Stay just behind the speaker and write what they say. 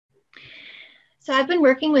So I've been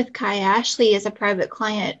working with Kai Ashley as a private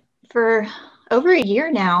client for over a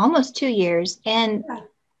year now, almost 2 years. And Yeah.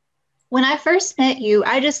 when I first met you,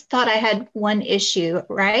 I just thought I had one issue,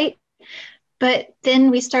 right? But then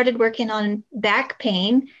we started working on back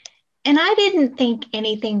pain, and I didn't think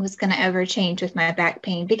anything was going to ever change with my back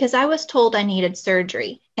pain because I was told I needed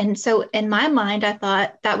surgery. And so in my mind, I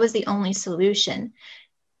thought that was the only solution.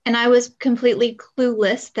 And I was completely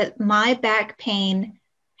clueless that my back pain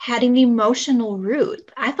had an emotional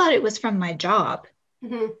root. I thought it was from my job.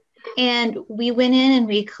 Mhm. And we went in and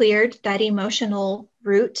we cleared that emotional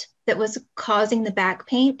root that was causing the back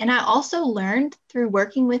pain. And I also learned through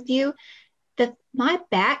working with you that my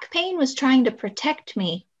back pain was trying to protect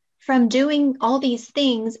me from doing all these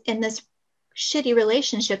things in this shitty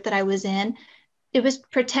relationship that I was in. It was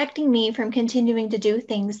protecting me from continuing to do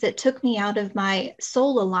things that took me out of my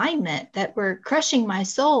soul alignment, that were crushing my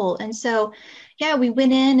soul. And so, yeah, we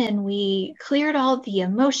went in and we cleared all the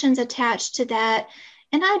emotions attached to that.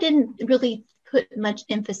 And I didn't really put much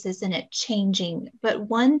emphasis in it changing. But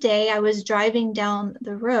one day I was driving down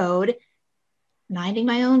the road, minding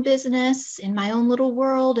my own business in my own little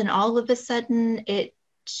world. And all of a sudden it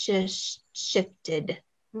just shifted.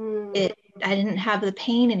 Mm. I didn't have the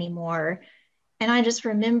pain anymore. And I just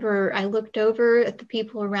remember I looked over at the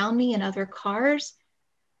people around me in other cars,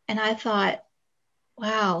 and I thought,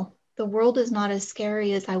 wow, the world is not as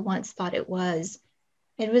scary as I once thought it was.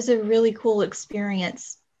 It was a really cool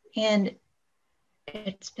experience, and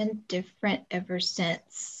it's been different ever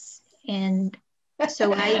since. And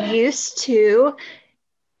so I used to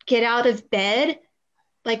get out of bed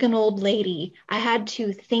like an old lady. I had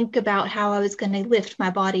to think about how I was going to lift my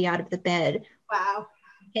body out of the bed. Wow.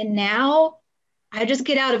 And now I just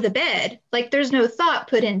get out of the bed. Like there's no thought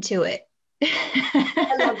put into it.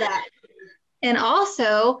 I love that. And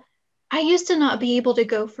also, I used to not be able to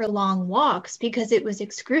go for long walks because it was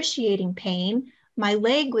excruciating pain. My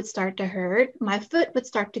leg would start to hurt. My foot would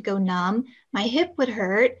start to go numb. My hip would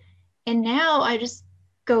hurt. And now I just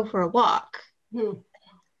go for a walk. Hmm.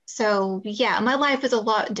 So, yeah, my life is a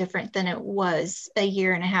lot different than it was a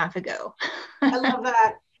year and a half ago. I love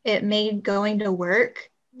that. It made going to work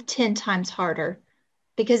 10 times harder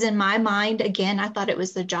because in my mind, again, I thought it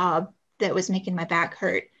was the job that was making my back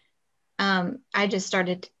hurt. I just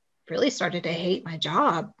really started to hate my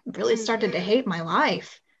job, really started to hate my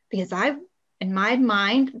life because I, in my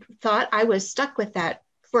mind, thought I was stuck with that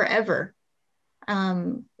forever.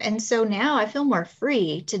 And so now I feel more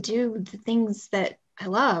free to do the things that I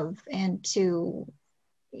love and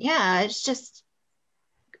yeah, it's just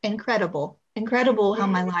incredible how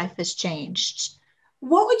my life has changed.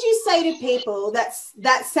 What would you say to people that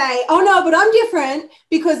say, "Oh no, but I'm different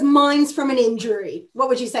because mine's from an injury"? What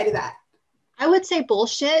would you say to that? I would say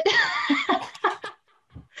bullshit. Yeah,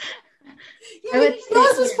 I would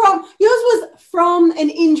because say, yours was from an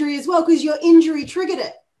injury as well, because your injury triggered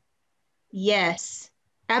it. yes,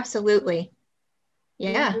 absolutely.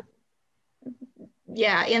 Yeah. Mhm.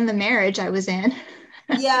 Yeah. In the marriage I was in.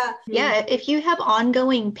 Yeah. Yeah. If you have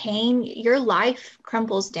ongoing pain, your life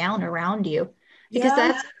crumbles down around you because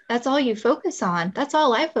Yeah. that's all you focus on. That's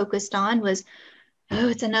all I focused on was, oh,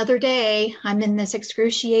 it's another day. I'm in this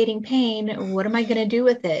excruciating pain. What am I going to do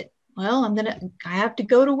with it? Well, I have to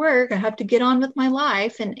go to work. I have to get on with my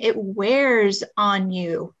life, and it wears on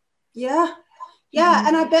you. Yeah. Yeah.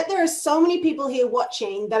 And I bet there are so many people here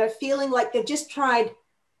watching that are feeling like they've just tried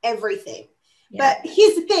everything. Yeah. But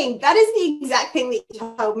here's the thing, that is the exact thing that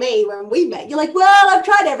you told me when we met. You're like, well, I've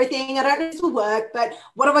tried everything. I don't know if this will work, but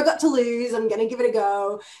what have I got to lose? I'm going to give it a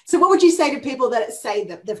go. So what would you say to people that say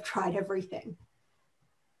that they've tried everything?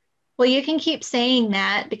 Well, you can keep saying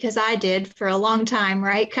that because I did for a long time,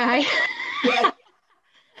 right, Kai? Yeah.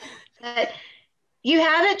 But you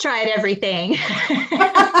haven't tried everything.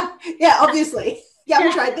 Yeah, obviously. You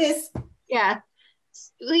haven't Yeah. tried this. Yeah.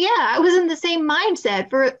 Yeah. I was in the same mindset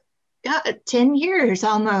for 10 years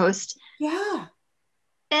almost. Yeah.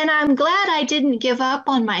 And I'm glad I didn't give up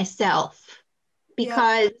on myself Yeah.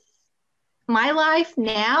 because my life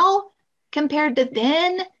now compared to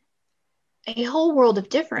then, a whole world of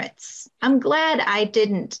difference. I'm glad I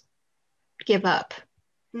didn't give up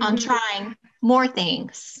on Mm-hmm. trying more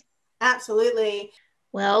things. Absolutely.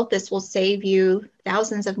 Well, this will save you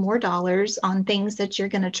thousands of more dollars on things that you're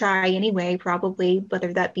going to try anyway, probably,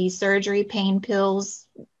 whether that be surgery, pain pills,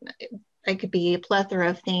 it could be a plethora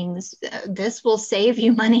of things. This will save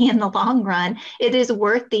you money in the long run. It is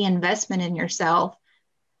worth the investment in yourself.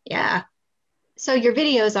 Yeah. So your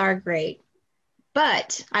videos are great.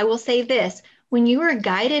 But I will say this, when you are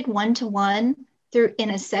guided one-to-one through in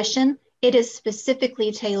a session, it is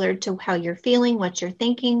specifically tailored to how you're feeling, what you're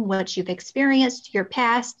thinking, what you've experienced, your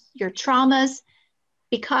past, your traumas,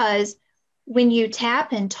 because when you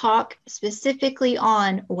tap and talk specifically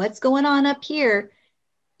on what's going on up here,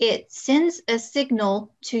 it sends a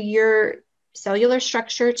signal to your cellular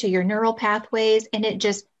structure, to your neural pathways, and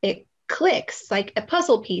it clicks like a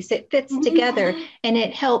puzzle piece. It fits together, and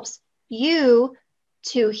it helps you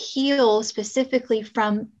to heal specifically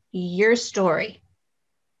from your story.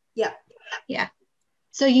 Yeah. Yeah.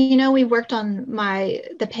 So, you know, we worked on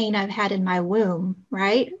the pain I've had in my womb,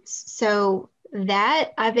 right? So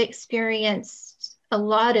that I've experienced a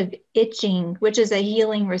lot of itching, which is a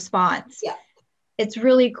healing response. Yeah. It's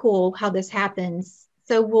really cool how this happens.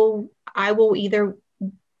 So I will either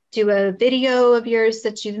do a video of yours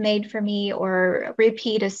that you've made for me or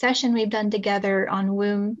repeat a session we've done together on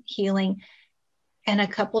womb healing. And a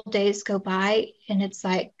couple days go by and it's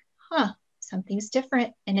like, something's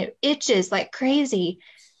different, and it itches like crazy.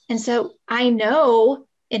 And so I know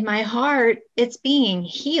in my heart it's being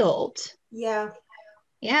healed. Yeah.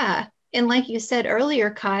 Yeah. And like you said earlier,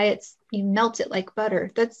 Kai, you melt it like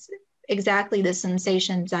butter. That's exactly the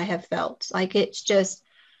sensations I have felt. Like it's just,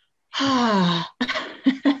 I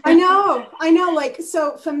know. Like,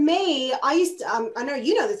 so for me, I used to, I know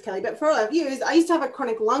you know this, Kelly, but for all of you, I used to have a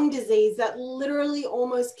chronic lung disease that literally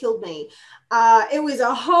almost killed me. It was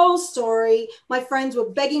a whole story. My friends were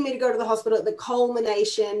begging me to go to the hospital at the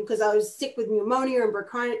culmination because I was sick with pneumonia and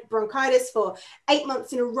bronchitis for 8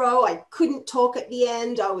 months in a row. I couldn't talk at the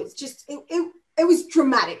end. I was just, it was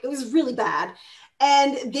dramatic. It was really bad.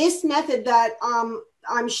 And this method that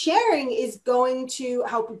I'm sharing is going to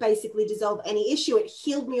help basically dissolve any issue. It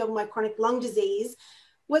healed me of my chronic lung disease.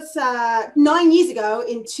 9 years ago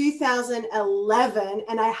in 2011,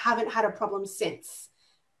 and I haven't had a problem since.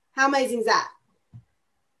 How amazing is that?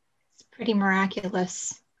 It's pretty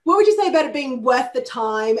miraculous. What would you say about it being worth the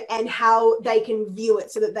time and how they can view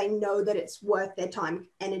it so that they know that it's worth their time,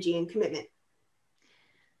 energy, and commitment?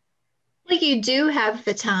 Well, you do have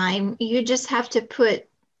the time. You just have to put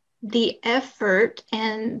the effort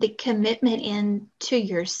and the commitment into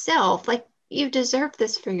yourself. Like, you deserve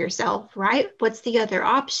this for yourself, right? What's the other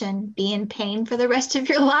option? Be in pain for the rest of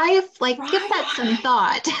your life? Like, right. Give that some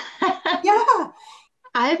thought. Yeah.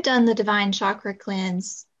 I've done the divine chakra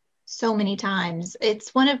cleanse so many times.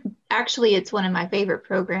 It's one of my favorite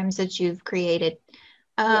programs that you've created.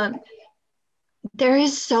 There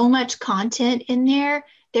is so much content in there.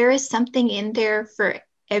 There is something in there for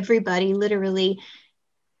everybody, literally.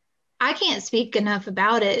 I can't speak enough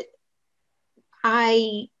about it.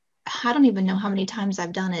 I don't even know how many times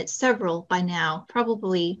I've done it. Several by now,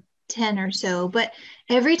 probably 10 or so. But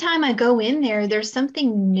every time I go in there, there's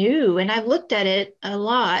something new, and I've looked at it a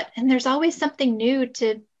lot, and there's always something new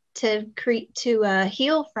to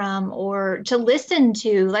heal from or to listen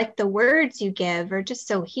to, like the words you give are just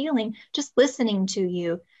so healing, just listening to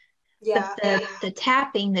you. Yeah. The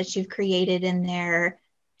tapping that you've created in there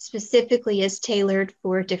specifically is tailored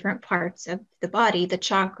for different parts of the body, the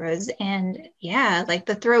chakras, and like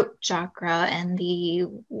the throat chakra and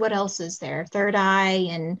what else is there? Third eye,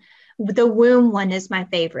 and the womb one is my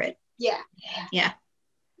favorite. Yeah.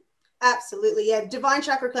 Absolutely. Yeah. Divine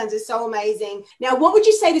chakra cleanse is so amazing. Now, what would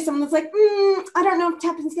you say to someone that's like, I don't know if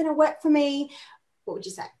tapping's going to work for me? What would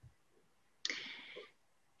you say?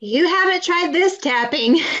 You haven't tried this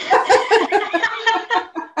tapping.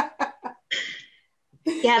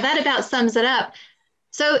 Yeah, that about sums it up.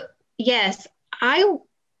 So, yes, I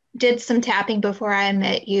did some tapping before I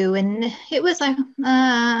met you, and it was like,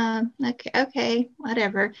 okay,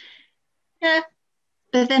 whatever. Yeah.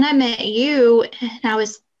 But then I met you, and I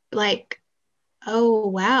was like, oh,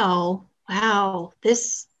 wow,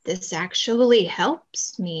 this actually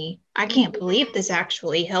helps me. I can't believe this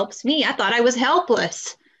actually helps me. I thought I was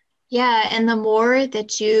helpless. Yeah, and the more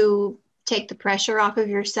that you take the pressure off of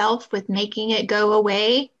yourself with making it go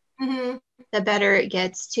away, the better it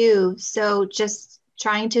gets too. So just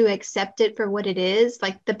trying to accept it for what it is,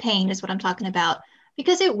 like the pain is what I'm talking about,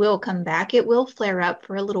 because it will come back. It will flare up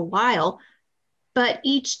for a little while. But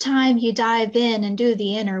each time you dive in and do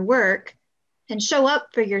the inner work and show up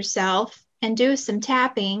for yourself and do some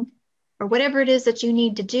tapping or whatever it is that you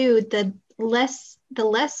need to do, the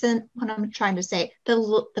lesson, what I'm trying to say,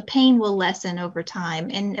 the pain will lessen over time.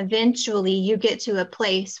 And eventually you get to a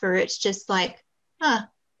place where it's just like,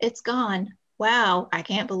 it's gone. Wow, I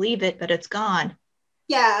can't believe it, but it's gone.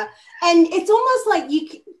 Yeah. And it's almost like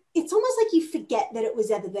you forget that it was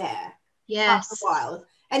ever there. Yes. After a while.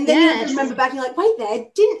 And then you have to remember back and you're like, wait,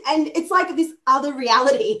 and it's like this other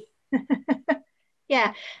reality.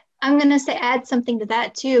 Yeah. I'm going to add something to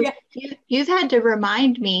that too. Yeah. You've had to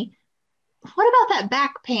remind me what about that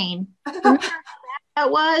back pain? Remember how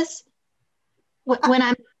that was when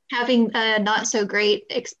I'm having a not so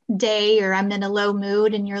great day or I'm in a low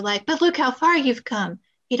mood and you're like, but look how far you've come.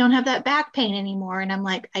 You don't have that back pain anymore. And I'm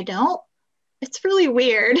like, I don't. It's really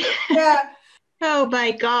weird. Yeah. Oh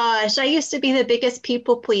my gosh. I used to be the biggest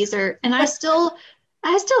people pleaser and I still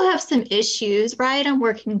have some issues, right? I'm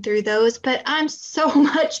working through those, but I'm so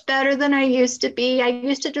much better than I used to be. I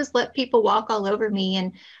used to just let people walk all over me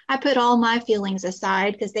and I put all my feelings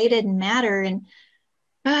aside because they didn't matter. And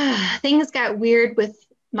things got weird with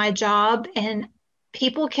my job and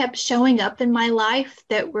people kept showing up in my life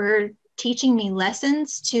that were teaching me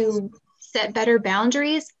lessons to set better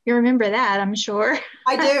boundaries. You remember that, I'm sure.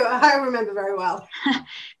 I do. I remember very well.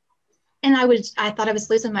 And I thought I was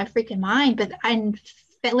losing my freaking mind, but I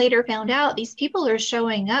later found out these people are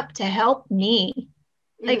showing up to help me.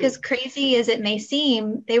 Like, as crazy as it may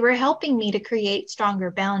seem, they were helping me to create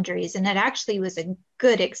stronger boundaries. And it actually was a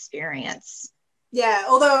good experience. Yeah,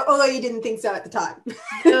 although you didn't think so at the time.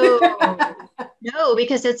 No,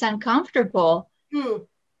 because it's uncomfortable.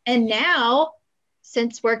 And now,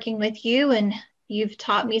 since working with you and you've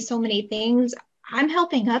taught me so many things, I'm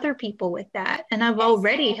helping other people with that. And I've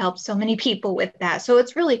already helped so many people with that. So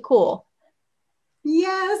it's really cool.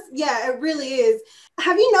 Yes, yeah, it really is.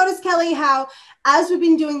 Have you noticed, Kelly, how as we've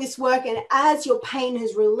been doing this work and as your pain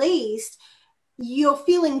has released, you're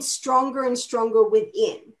feeling stronger and stronger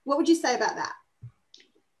within? What would you say about that?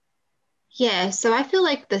 Yeah, so I feel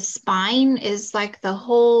like the spine is like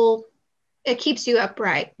it keeps you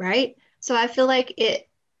upright, right? So I feel like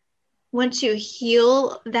once you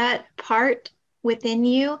heal that part within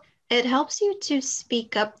you, it helps you to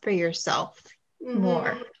speak up for yourself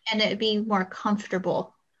more and it be more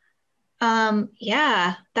comfortable.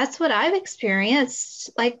 Yeah, that's what I've experienced.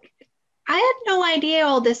 Like, I had no idea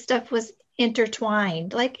all this stuff was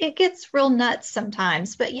intertwined. Like, it gets real nuts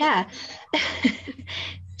sometimes, but yeah.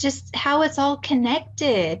 Just how it's all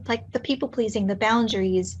connected, like the people pleasing, the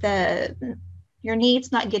boundaries, your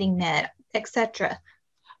needs not getting met, etc.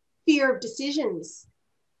 Fear of decisions.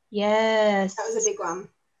 Yes. That was a big one.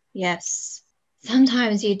 Yes.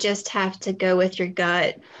 Sometimes you just have to go with your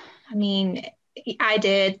gut. I mean, I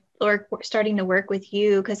did, or starting to work with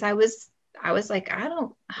you because I was like, I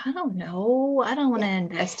don't know. I don't want to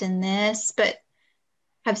invest in this, but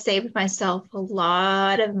have saved myself a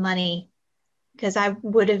lot of money because I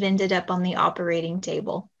would have ended up on the operating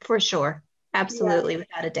table for sure. Absolutely,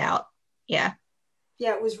 without a doubt. Yeah.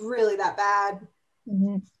 Yeah, it was really that bad.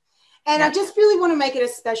 Mm-hmm. And I just really want to make it a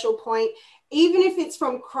special point, even if it's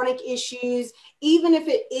from chronic issues, even if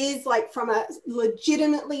it is like from a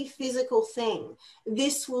legitimately physical thing,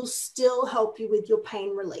 this will still help you with your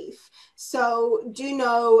pain relief. So do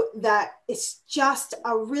know that it's just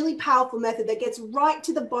a really powerful method that gets right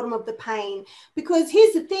to the bottom of the pain. Because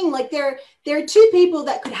here's the thing, like there are two people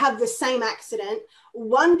that could have the same accident.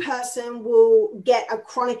 One person will get a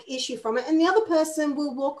chronic issue from it and the other person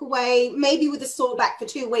will walk away maybe with a sore back for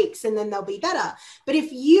 2 weeks and then they'll be better. But if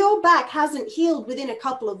your back hasn't healed within a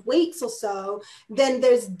couple of weeks or so, then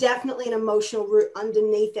there's definitely an emotional root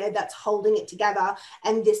underneath there that's holding it together,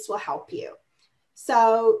 and this will help you.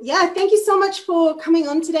 So yeah, thank you so much for coming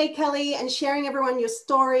on today, Kelly, and sharing everyone your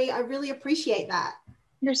story. I really appreciate that.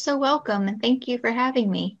 You're so welcome, and thank you for having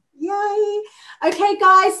me. Yay. Okay,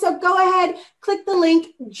 guys, so go ahead, click the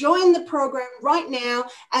link, join the program right now,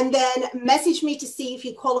 and then message me to see if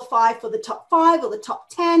you qualify for the top 5 or the top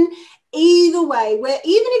 10. Either way, even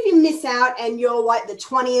if you miss out and you're like the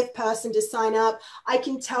 20th person to sign up, I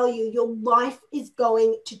can tell you your life is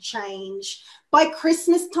going to change. By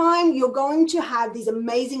Christmas time, you're going to have these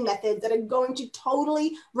amazing methods that are going to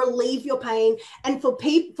totally relieve your pain. And for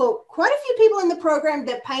quite a few people in the program,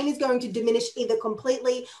 their pain is going to diminish either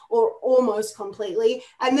completely or almost completely.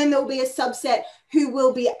 And then there'll be a subset who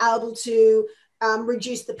will be able to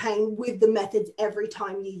reduce the pain with the methods every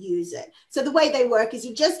time you use it. So the way they work is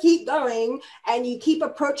you just keep going and you keep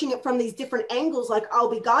approaching it from these different angles like I'll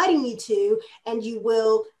be guiding you to, and you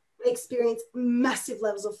will experience massive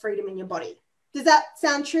levels of freedom in your body. Does that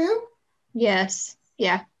sound true? Yes.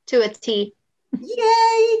 Yeah. To a T.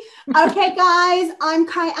 Yay. Okay, guys, I'm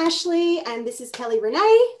Kai Ashley and this is Kelly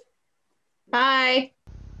Renee. Bye.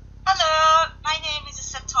 Hello, my name is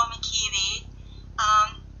Satomi Kiri.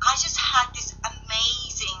 I just had this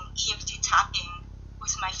amazing EFT tapping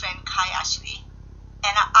with my friend Kai Ashley,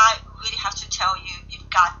 and I really have to tell you, you've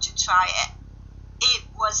got to try it. It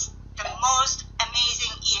was the most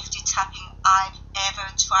amazing EFT tapping I've ever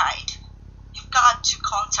tried. You've got to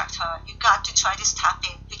contact her. You've got to try this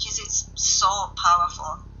tapping because it's so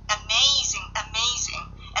powerful. Amazing,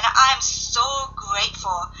 amazing. And I am so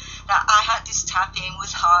grateful that I had this tapping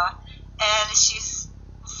with her, and she's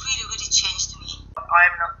really, really changed me.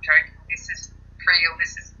 I'm not joking. This is real.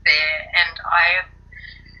 This is there. And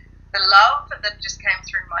the love that just came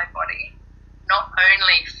through my body, not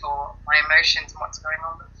only for my emotions and what's going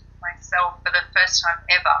on with myself, for the first time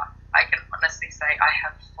ever, I can honestly say I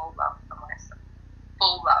have full love for myself.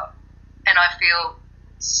 Full love. And I feel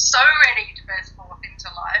so ready to burst forth into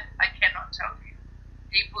life. I cannot tell you.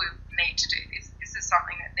 People need to do this. This is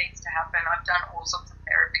something that needs to happen. I've done all sorts of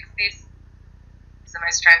therapies. This is the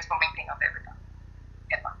most transforming thing I've ever done.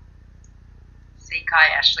 Ever. See Kai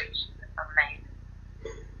Ashley. She's amazing.